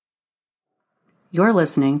You're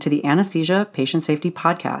listening to the Anesthesia Patient Safety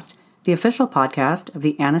Podcast, the official podcast of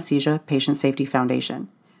the Anesthesia Patient Safety Foundation.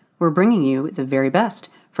 We're bringing you the very best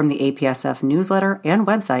from the APSF newsletter and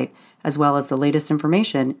website, as well as the latest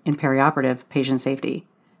information in perioperative patient safety.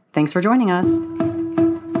 Thanks for joining us.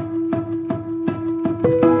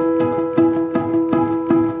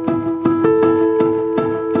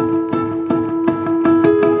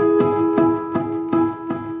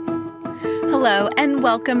 Hello, and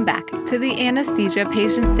welcome back to the Anesthesia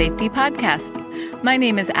Patient Safety Podcast. My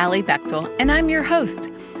name is Allie Bechtel, and I'm your host.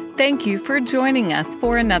 Thank you for joining us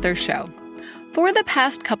for another show. For the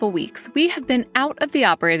past couple weeks, we have been out of the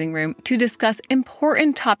operating room to discuss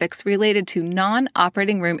important topics related to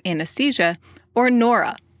non-operating room anesthesia, or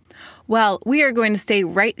NORA. Well, we are going to stay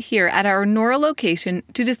right here at our NORA location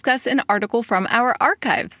to discuss an article from our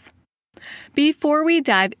archives. Before we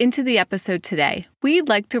dive into the episode today, we'd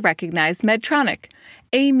like to recognize Medtronic,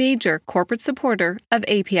 a major corporate supporter of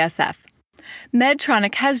APSF.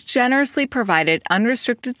 Medtronic has generously provided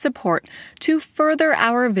unrestricted support to further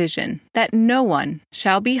our vision that no one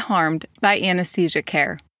shall be harmed by anesthesia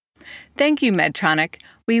care. Thank you, Medtronic.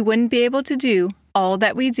 We wouldn't be able to do all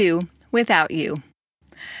that we do without you.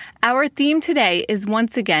 Our theme today is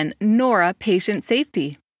once again NORA patient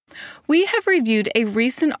safety. We have reviewed a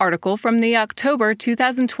recent article from the October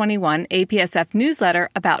 2021 APSF newsletter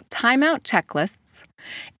about timeout checklists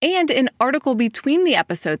and an article between the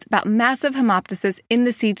episodes about massive hemoptysis in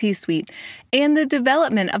the CT suite and the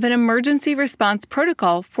development of an emergency response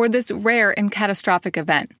protocol for this rare and catastrophic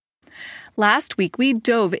event. Last week, we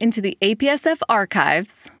dove into the APSF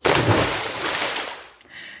archives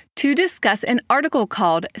to discuss an article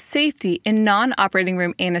called Safety in Non-Operating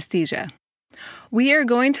Room Anesthesia. We are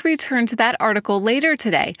going to return to that article later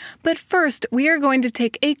today, but first we are going to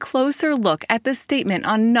take a closer look at the statement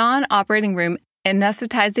on non-operating room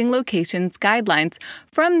anesthetizing locations guidelines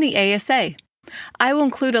from the ASA. I will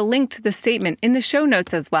include a link to the statement in the show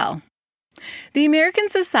notes as well. The American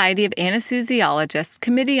Society of Anesthesiologists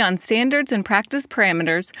Committee on Standards and Practice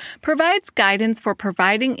Parameters provides guidance for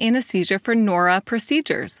providing anesthesia for NORA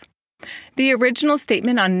procedures. The original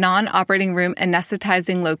statement on non-operating room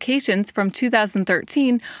anesthetizing locations from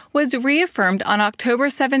 2013 was reaffirmed on October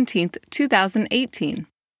 17, 2018.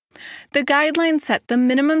 The guidelines set the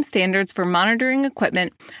minimum standards for monitoring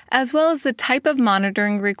equipment as well as the type of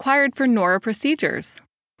monitoring required for NORA procedures.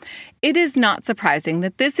 It is not surprising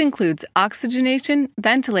that this includes oxygenation,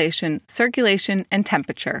 ventilation, circulation, and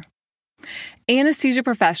temperature. Anesthesia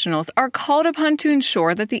professionals are called upon to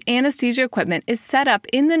ensure that the anesthesia equipment is set up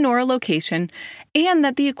in the NORA location and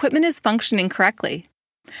that the equipment is functioning correctly.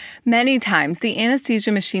 Many times, the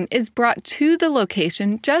anesthesia machine is brought to the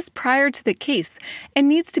location just prior to the case and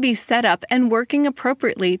needs to be set up and working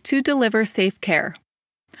appropriately to deliver safe care.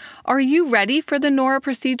 Are you ready for the NORA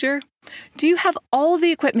procedure? Do you have all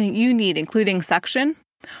the equipment you need, including suction?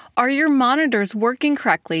 Are your monitors working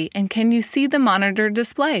correctly, and can you see the monitor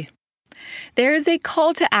display? There is a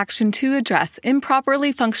call to action to address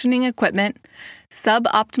improperly functioning equipment,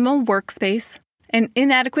 suboptimal workspace, and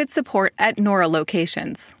inadequate support at NORA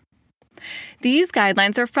locations. These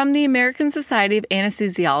guidelines are from the American Society of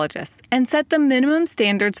Anesthesiologists and set the minimum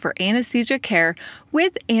standards for anesthesia care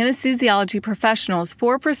with anesthesiology professionals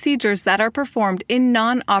for procedures that are performed in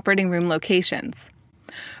non-operating room locations.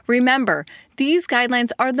 Remember, these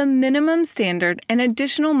guidelines are the minimum standard and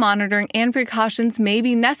additional monitoring and precautions may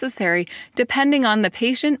be necessary depending on the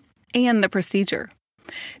patient and the procedure.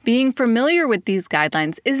 Being familiar with these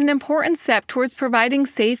guidelines is an important step towards providing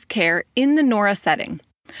safe care in the NORA setting.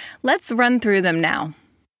 Let's run through them now.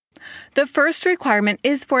 The first requirement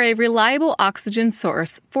is for a reliable oxygen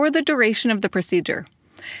source for the duration of the procedure.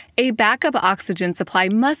 A backup oxygen supply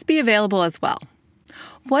must be available as well.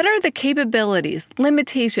 What are the capabilities,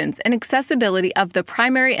 limitations, and accessibility of the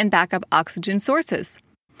primary and backup oxygen sources?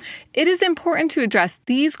 It is important to address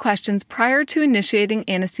these questions prior to initiating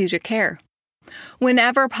anesthesia care.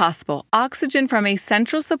 Whenever possible, oxygen from a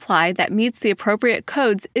central supply that meets the appropriate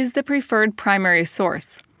codes is the preferred primary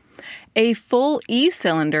source. A full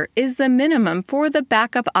E-cylinder is the minimum for the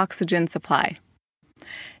backup oxygen supply.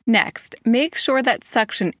 Next, make sure that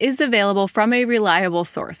suction is available from a reliable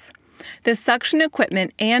source. The suction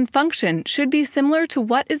equipment and function should be similar to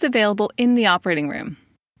what is available in the operating room.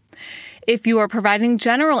 If you are providing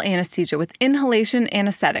general anesthesia with inhalation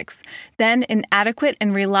anesthetics, then an adequate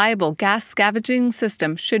and reliable gas scavenging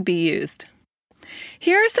system should be used.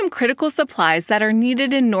 Here are some critical supplies that are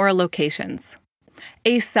needed in NORA locations.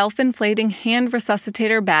 A self-inflating hand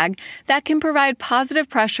resuscitator bag that can provide positive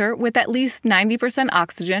pressure with at least 90%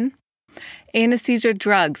 oxygen, anesthesia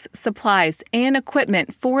drugs, supplies, and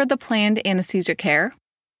equipment for the planned anesthesia care,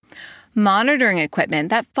 monitoring equipment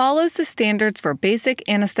that follows the standards for basic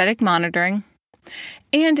anesthetic monitoring,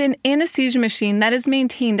 and an anesthesia machine that is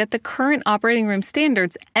maintained at the current operating room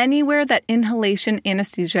standards anywhere that inhalation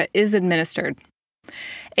anesthesia is administered,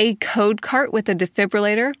 a code cart with a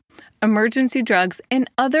defibrillator, emergency drugs, and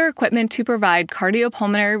other equipment to provide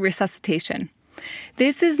cardiopulmonary resuscitation.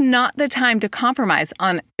 This is not the time to compromise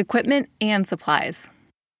on equipment and supplies.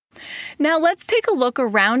 Now let's take a look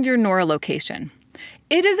around your NORA location.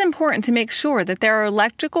 It is important to make sure that there are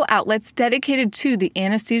electrical outlets dedicated to the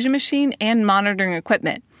anesthesia machine and monitoring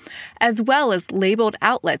equipment, as well as labeled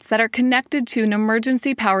outlets that are connected to an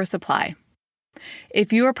emergency power supply.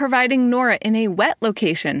 If you are providing NORA in a wet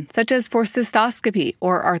location, such as for cystoscopy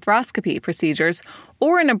or arthroscopy procedures,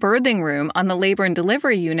 or in a birthing room on the labor and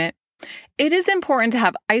delivery unit, it is important to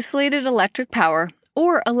have isolated electric power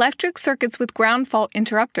or electric circuits with ground fault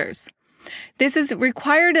interrupters. This is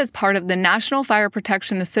required as part of the National Fire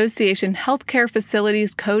Protection Association Healthcare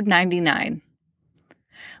Facilities Code 99.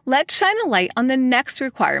 Let's shine a light on the next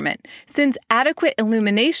requirement, since adequate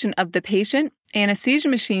illumination of the patient, anesthesia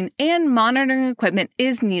machine, and monitoring equipment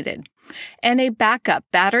is needed, and a backup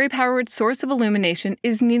battery-powered source of illumination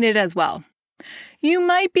is needed as well. You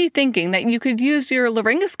might be thinking that you could use your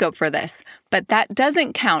laryngoscope for this, but that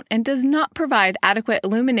doesn't count and does not provide adequate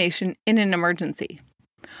illumination in an emergency.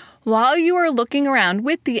 While you are looking around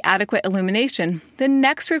with the adequate illumination, the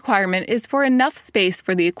next requirement is for enough space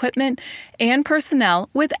for the equipment and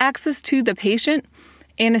personnel with access to the patient,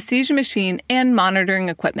 anesthesia machine, and monitoring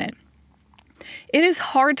equipment. It is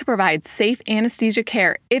hard to provide safe anesthesia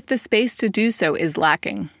care if the space to do so is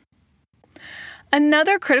lacking.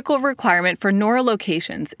 Another critical requirement for NORA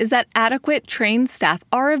locations is that adequate trained staff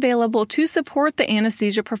are available to support the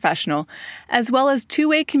anesthesia professional, as well as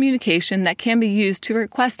two-way communication that can be used to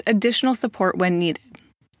request additional support when needed.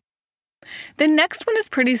 The next one is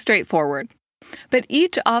pretty straightforward, but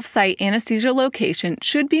each off-site anesthesia location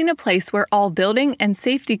should be in a place where all building and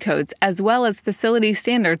safety codes as well as facility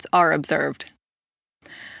standards are observed.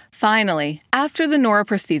 Finally, after the NORA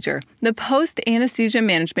procedure, the post-anesthesia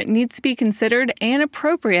management needs to be considered and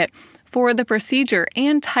appropriate for the procedure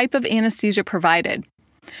and type of anesthesia provided.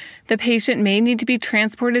 The patient may need to be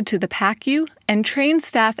transported to the PACU, and trained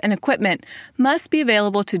staff and equipment must be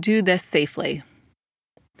available to do this safely.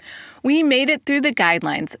 We made it through the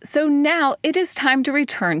guidelines, so now it is time to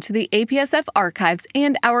return to the APSF archives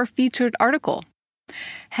and our featured article.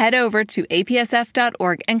 Head over to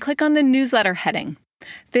apsf.org and click on the newsletter heading.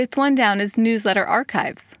 Fifth one down is Newsletter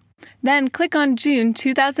Archives. Then click on June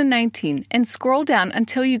 2019 and scroll down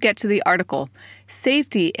until you get to the article,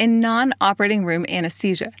 Safety in Non-Operating Room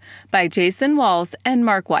Anesthesia, by Jason Walls and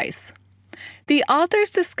Mark Weiss. The authors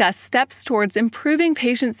discuss steps towards improving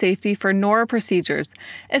patient safety for NORA procedures,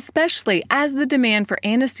 especially as the demand for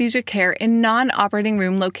anesthesia care in non-operating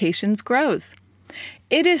room locations grows.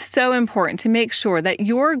 It is so important to make sure that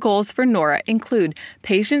your goals for NORA include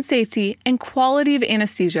patient safety and quality of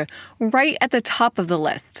anesthesia right at the top of the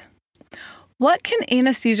list. What can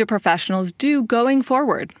anesthesia professionals do going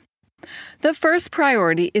forward? The first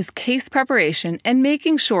priority is case preparation and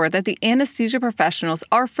making sure that the anesthesia professionals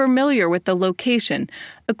are familiar with the location,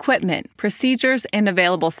 equipment, procedures, and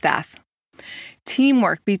available staff.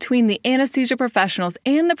 Teamwork between the anesthesia professionals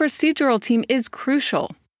and the procedural team is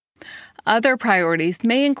crucial. Other priorities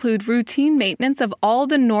may include routine maintenance of all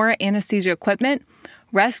the NORA anesthesia equipment,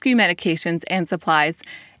 rescue medications and supplies,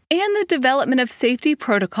 and the development of safety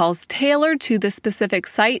protocols tailored to the specific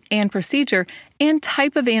site and procedure and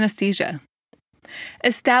type of anesthesia.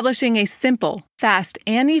 Establishing a simple, fast,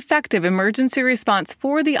 and effective emergency response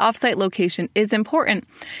for the offsite location is important,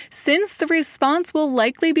 since the response will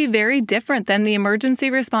likely be very different than the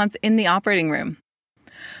emergency response in the operating room.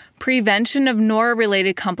 Prevention of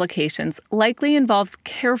NORA-related complications likely involves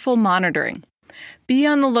careful monitoring. Be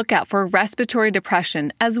on the lookout for respiratory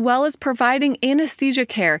depression, as well as providing anesthesia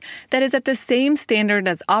care that is at the same standard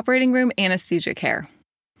as operating room anesthesia care.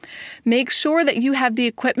 Make sure that you have the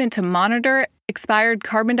equipment to monitor expired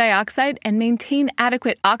carbon dioxide and maintain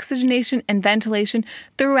adequate oxygenation and ventilation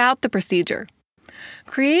throughout the procedure.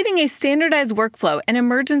 Creating a standardized workflow and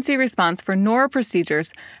emergency response for NORA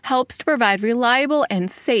procedures helps to provide reliable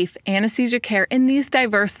and safe anesthesia care in these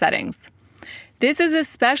diverse settings. This is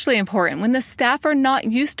especially important when the staff are not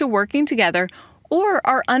used to working together or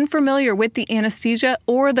are unfamiliar with the anesthesia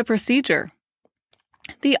or the procedure.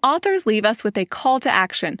 The authors leave us with a call to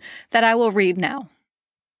action that I will read now.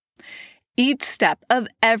 Each step of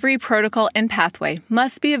every protocol and pathway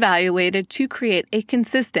must be evaluated to create a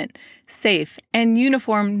consistent, safe, and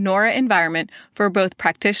uniform NORA environment for both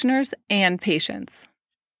practitioners and patients.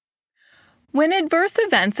 When adverse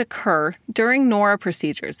events occur during NORA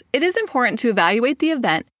procedures, it is important to evaluate the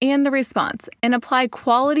event and the response and apply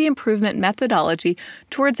quality improvement methodology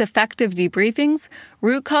towards effective debriefings,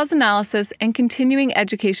 root cause analysis, and continuing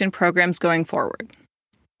education programs going forward.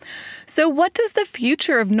 So what does the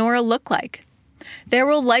future of NORA look like? There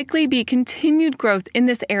will likely be continued growth in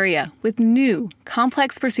this area with new,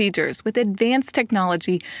 complex procedures with advanced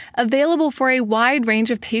technology available for a wide range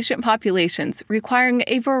of patient populations requiring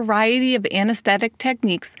a variety of anesthetic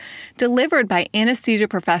techniques delivered by anesthesia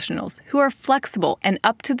professionals who are flexible and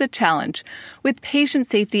up to the challenge, with patient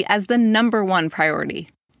safety as the #1 priority.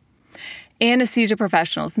 Anesthesia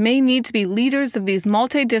professionals may need to be leaders of these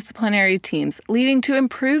multidisciplinary teams, leading to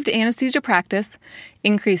improved anesthesia practice,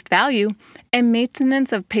 increased value, and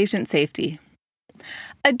maintenance of patient safety.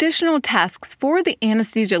 Additional tasks for the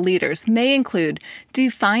anesthesia leaders may include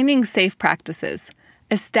defining safe practices,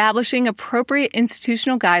 establishing appropriate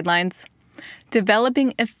institutional guidelines,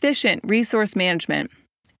 developing efficient resource management,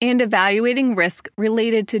 and evaluating risk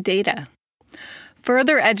related to data.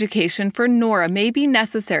 Further education for NORA may be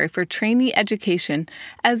necessary for trainee education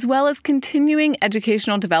as well as continuing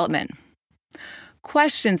educational development.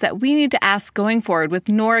 Questions that we need to ask going forward with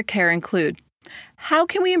NORA care include: how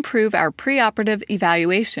can we improve our preoperative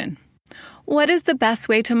evaluation? What is the best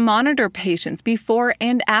way to monitor patients before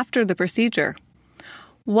and after the procedure?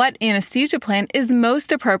 What anesthesia plan is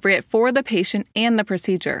most appropriate for the patient and the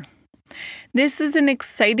procedure? This is an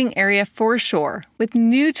exciting area for sure, with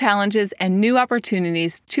new challenges and new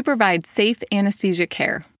opportunities to provide safe anesthesia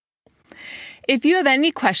care. If you have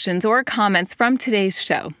any questions or comments from today's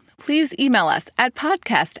show, please email us at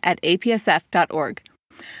podcast@apsf.org.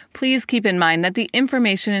 Please keep in mind that the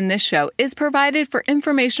information in this show is provided for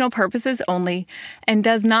informational purposes only and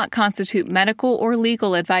does not constitute medical or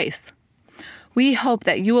legal advice. We hope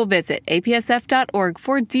that you will visit apsf.org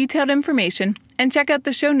for detailed information and check out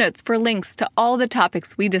the show notes for links to all the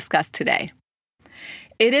topics we discussed today.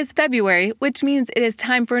 It is February, which means it is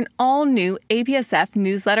time for an all-new APSF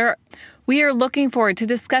newsletter. We are looking forward to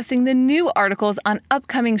discussing the new articles on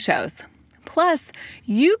upcoming shows. Plus,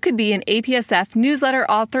 you could be an APSF newsletter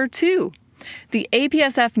author too. The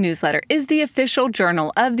APSF newsletter is the official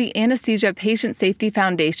journal of the Anesthesia Patient Safety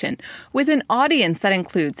Foundation, with an audience that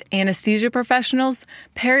includes anesthesia professionals,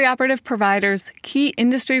 perioperative providers, key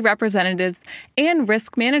industry representatives, and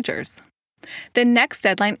risk managers. The next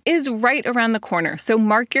deadline is right around the corner, so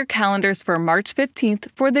mark your calendars for March 15th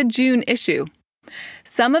for the June issue.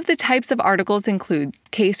 Some of the types of articles include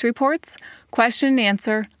case reports, question and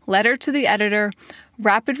answer, letter to the editor,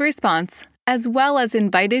 rapid response, as well as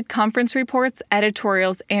invited conference reports,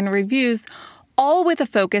 editorials, and reviews, all with a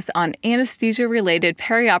focus on anesthesia-related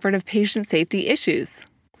perioperative patient safety issues.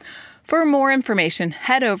 For more information,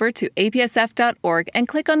 head over to apsf.org and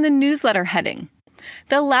click on the newsletter heading.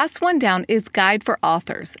 The last one down is Guide for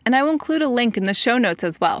Authors, and I will include a link in the show notes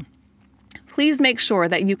as well. Please make sure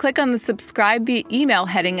that you click on the subscribe via email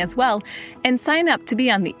heading as well and sign up to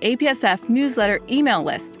be on the APSF newsletter email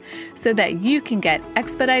list so that you can get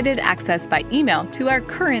expedited access by email to our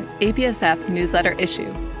current APSF newsletter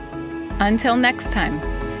issue. Until next time,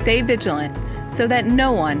 stay vigilant so that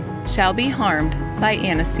no one shall be harmed by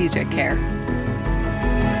anesthesia care.